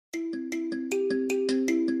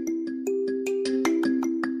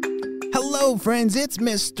Hello, friends, it's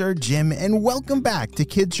Mr. Jim, and welcome back to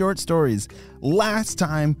Kid Short Stories. Last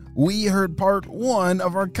time, we heard part 1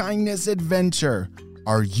 of our kindness adventure.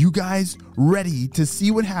 Are you guys ready to see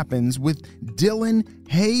what happens with Dylan,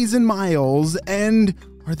 Hayes, and Miles, and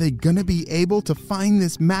are they gonna be able to find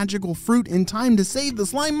this magical fruit in time to save the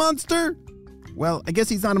slime monster? Well, I guess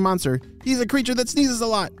he's not a monster. He's a creature that sneezes a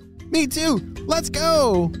lot. Me too. Let's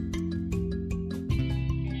go!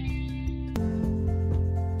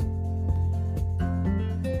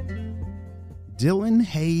 Dylan,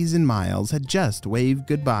 Hayes, and Miles had just waved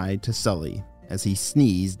goodbye to Sully as he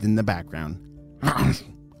sneezed in the background.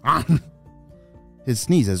 His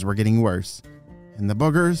sneezes were getting worse, and the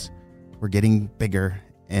boogers were getting bigger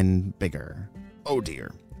and bigger. Oh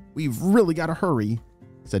dear, we've really got to hurry,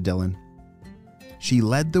 said Dylan. She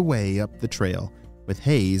led the way up the trail with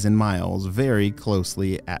Hayes and Miles very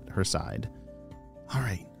closely at her side. All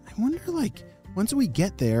right, I wonder, once we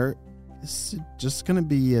get there, is it just going to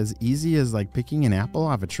be as easy as, picking an apple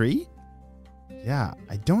off a tree? Yeah,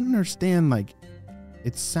 I don't understand,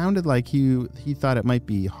 it sounded like he thought it might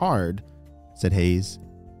be hard, said Hayes.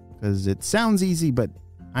 Because it sounds easy, but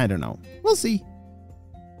I don't know. We'll see.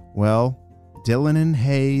 Well, Dylan and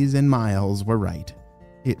Hayes and Miles were right.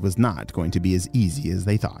 It was not going to be as easy as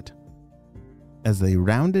they thought. As they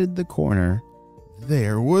rounded the corner,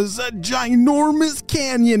 there was a ginormous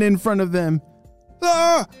canyon in front of them.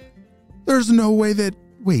 Ah! There's no way that...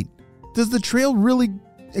 Wait, does the trail really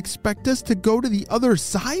expect us to go to the other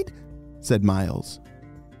side? Said Miles.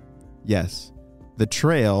 Yes, the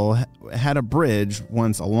trail had a bridge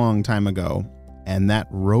once a long time ago, and that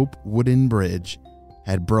rope wooden bridge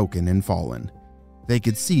had broken and fallen. They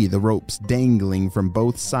could see the ropes dangling from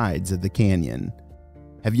both sides of the canyon.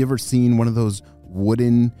 Have you ever seen one of those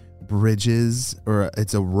wooden bridges, or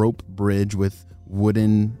it's a rope bridge with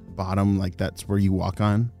wooden bottom, that's where you walk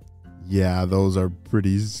on? Yeah, those are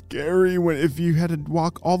pretty scary if you had to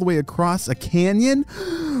walk all the way across a canyon.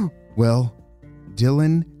 Well,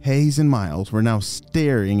 Dylan, Hayes, and Miles were now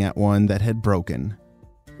staring at one that had broken.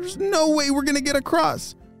 There's no way we're going to get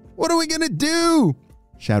across. What are we going to do?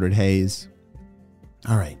 Shouted Hayes.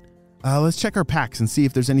 All right, let's check our packs and see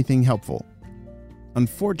if there's anything helpful.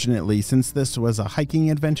 Unfortunately, since this was a hiking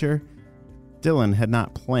adventure, Dylan had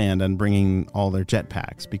not planned on bringing all their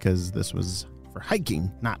jetpacks because this was for hiking,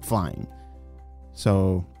 not flying.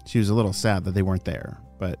 So she was a little sad that they weren't there.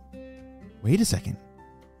 But wait a second.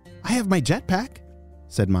 I have my jetpack,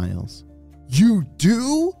 said Miles. You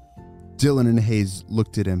do? Dylan and Hayes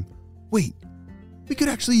looked at him. Wait, we could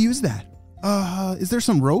actually use that. Is there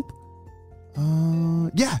some rope?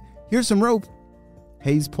 Yeah, here's some rope.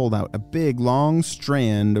 Hayes pulled out a big, long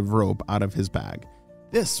strand of rope out of his bag.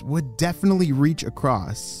 This would definitely reach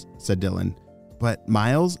across, said Dylan. But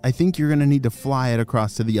Miles, I think you're going to need to fly it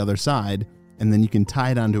across to the other side, and then you can tie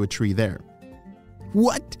it onto a tree there.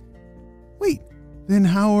 What? Wait, then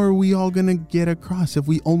how are we all going to get across if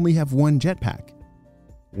we only have one jetpack?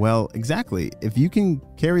 Well, exactly. If you can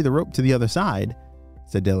carry the rope to the other side,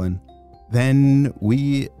 said Dylan, then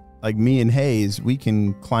we, me and Hayes, we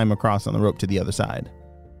can climb across on the rope to the other side.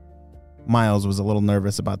 Miles was a little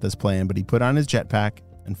nervous about this plan, but he put on his jetpack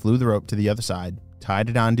and flew the rope to the other side,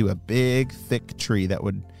 tied it onto a big, thick tree that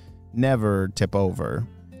would never tip over,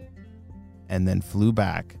 and then flew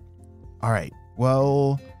back. All right,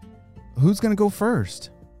 well, who's going to go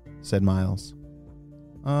first? Said Miles.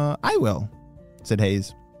 I will, said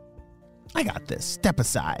Hayes. I got this. Step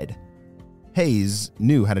aside. Hayes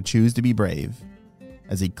knew how to choose to be brave.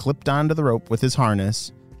 As he clipped onto the rope with his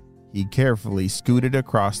harness, he carefully scooted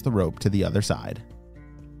across the rope to the other side.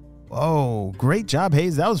 Whoa, great job,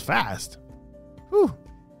 Hayes. That was fast. Whew.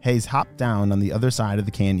 Hayes hopped down on the other side of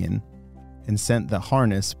the canyon and sent the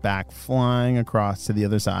harness back flying across to the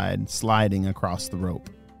other side, sliding across the rope.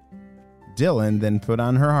 Dylan then put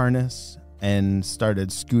on her harness and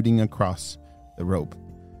started scooting across the rope.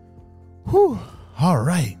 Whew, all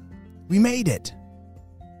right, we made it.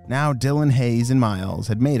 Now Dylan, Hayes, and Miles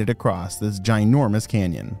had made it across this ginormous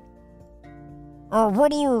canyon.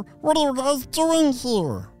 What are you guys doing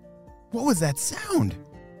here? What was that sound?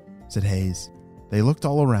 Said Hayes. They looked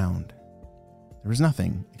all around. There was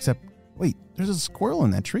nothing except, wait, there's a squirrel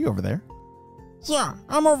in that tree over there. Yeah,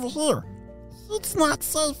 I'm over here. It's not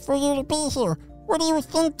safe for you to be here. What are you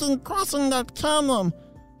thinking crossing that canyon?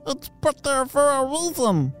 It's put there for a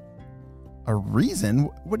reason. A reason?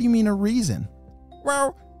 What do you mean a reason?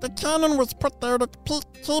 Well, the canyon was put there to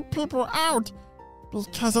keep people out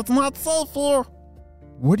because it's not safe here.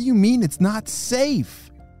 What do you mean it's not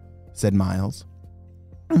safe? Said Miles.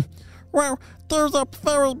 Well, there's a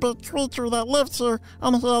very big creature that lives here,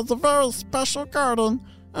 and he has a very special garden,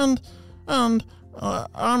 and and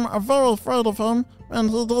I'm very afraid of him, and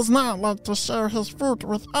he does not like to share his fruit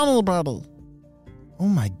with anybody. Oh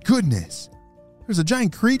my goodness. There's a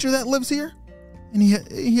giant creature that lives here? And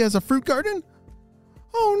he has a fruit garden?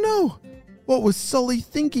 Oh no. What was Sully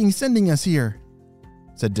thinking sending us here?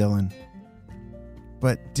 Said Dylan.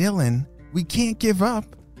 But Dylan, we can't give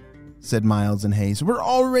up, said Miles and Hayes. We're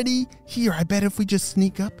already here. I bet if we just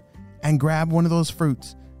sneak up and grab one of those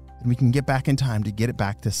fruits, then we can get back in time to get it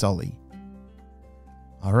back to Sully.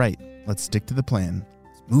 All right, let's stick to the plan.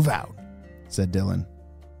 Let's move out, said Dylan.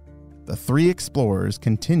 The three explorers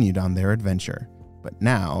continued on their adventure, but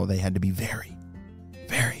now they had to be very,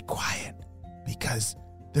 very quiet because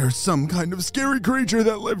there's some kind of scary creature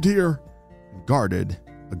that lived here and guarded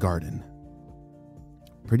a garden.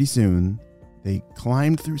 Pretty soon, they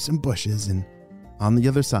climbed through some bushes, and on the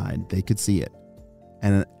other side, they could see it.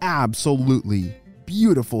 And an absolutely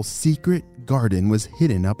beautiful secret garden was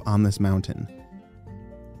hidden up on this mountain.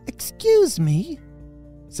 Excuse me,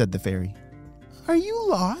 said the fairy. Are you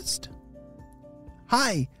lost?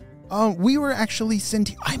 Hi, we were actually sent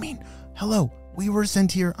here. Hello. We were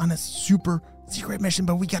sent here on a super secret mission,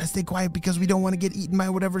 but we gotta stay quiet because we don't want to get eaten by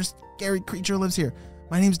whatever scary creature lives here.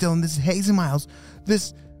 My name's Dylan. This is Hayes and Miles.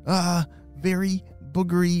 This, very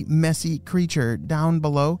boogery, messy creature down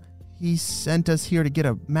below, he sent us here to get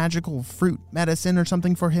a magical fruit medicine or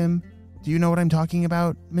something for him. Do you know what I'm talking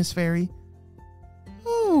about, Miss Fairy?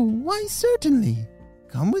 Oh, why certainly.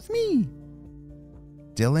 Come with me.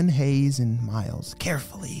 Dylan, Hayes, and Miles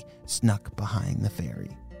carefully snuck behind the fairy.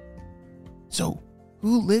 So,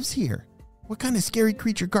 who lives here? What kind of scary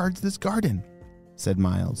creature guards this garden? Said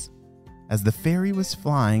Miles. As the fairy was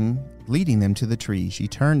flying, leading them to the tree, she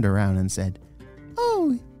turned around and said,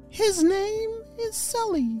 Oh, his name is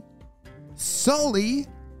Sully. Sully?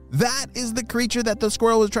 That is the creature that the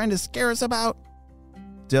squirrel was trying to scare us about?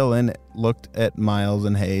 Dylan looked at Miles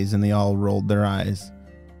and Hayes, and they all rolled their eyes.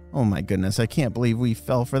 Oh my goodness, I can't believe we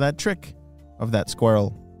fell for that trick of that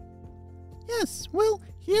squirrel. Yes, well,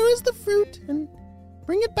 here is the fruit, and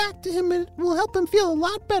bring it back to him, and it will help him feel a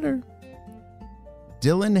lot better.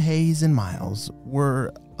 Dylan, Hayes, and Miles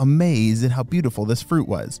were amazed at how beautiful this fruit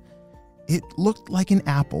was. It looked like an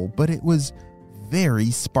apple, but it was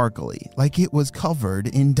very sparkly, like it was covered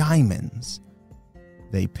in diamonds.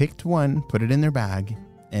 They picked one, put it in their bag,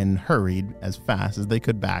 and hurried as fast as they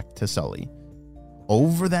could back to Sully.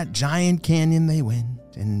 Over that giant canyon they went,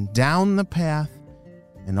 and down the path,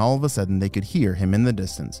 and all of a sudden they could hear him in the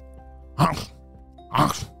distance.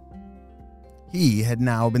 He had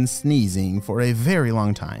now been sneezing for a very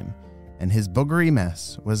long time, and his boogery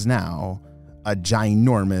mess was now a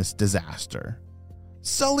ginormous disaster.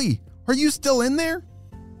 Sully, are you still in there?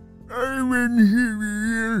 I'm in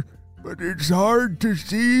here, but it's hard to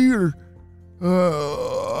see, or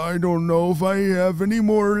I don't know if I have any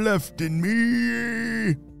more left in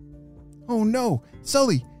me. Oh no,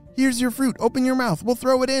 Sully, here's your fruit. Open your mouth. We'll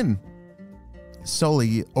throw it in.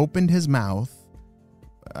 Sully opened his mouth.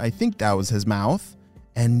 I think that was his mouth.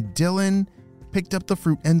 And Dylan picked up the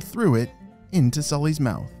fruit and threw it into Sully's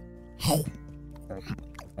mouth. Oh,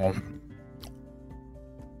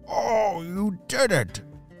 you did it.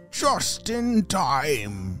 Just in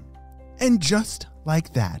time. And just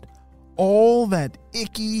like that, all that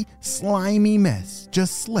icky, slimy mess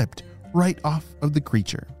just slipped right off of the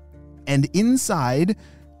creature. And inside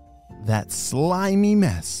that slimy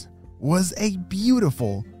mess was a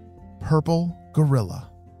beautiful purple gorilla.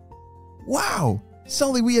 Wow,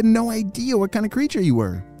 Sully, we had no idea what kind of creature you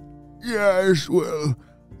were. Yes, well,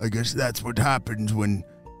 I guess that's what happens when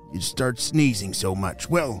you start sneezing so much.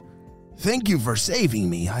 Well, thank you for saving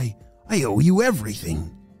me. I owe you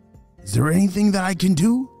everything. Is there anything that I can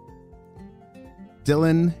do?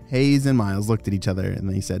 Dylan, Hayes, and Miles looked at each other and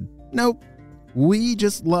they said, Nope, we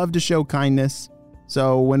just love to show kindness.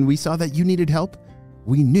 So when we saw that you needed help,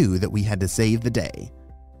 we knew that we had to save the day,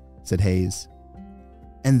 said Hayes.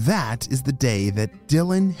 And that is the day that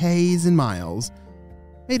Dylan, Hayes, and Miles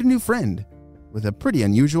made a new friend with a pretty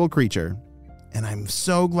unusual creature. And I'm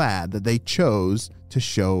so glad that they chose to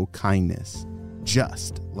show kindness,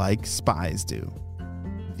 just like spies do.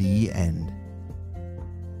 The end.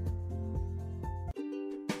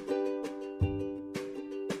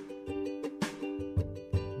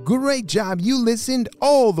 Great job. You listened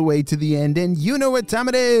all the way to the end, and you know what time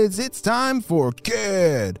it is. It's time for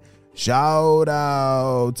Kid Shout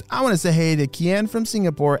out. I want to say hey to Kian from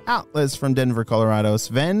Singapore, Atlas from Denver, Colorado,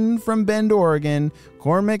 Sven from Bend, Oregon,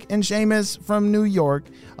 Cormac and Seamus from New York,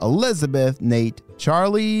 Elizabeth, Nate,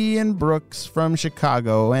 Charlie and Brooks from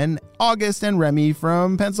Chicago, and August and Remy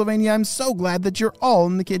from Pennsylvania. I'm so glad that you're all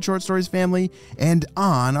in the Kid Short Stories family and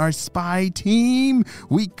on our spy team.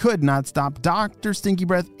 We could not stop Dr. Stinky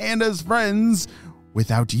Breath and his friends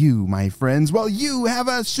without you, my friends. Well, you have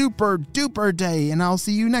a super duper day, and I'll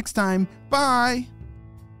see you next time. Bye.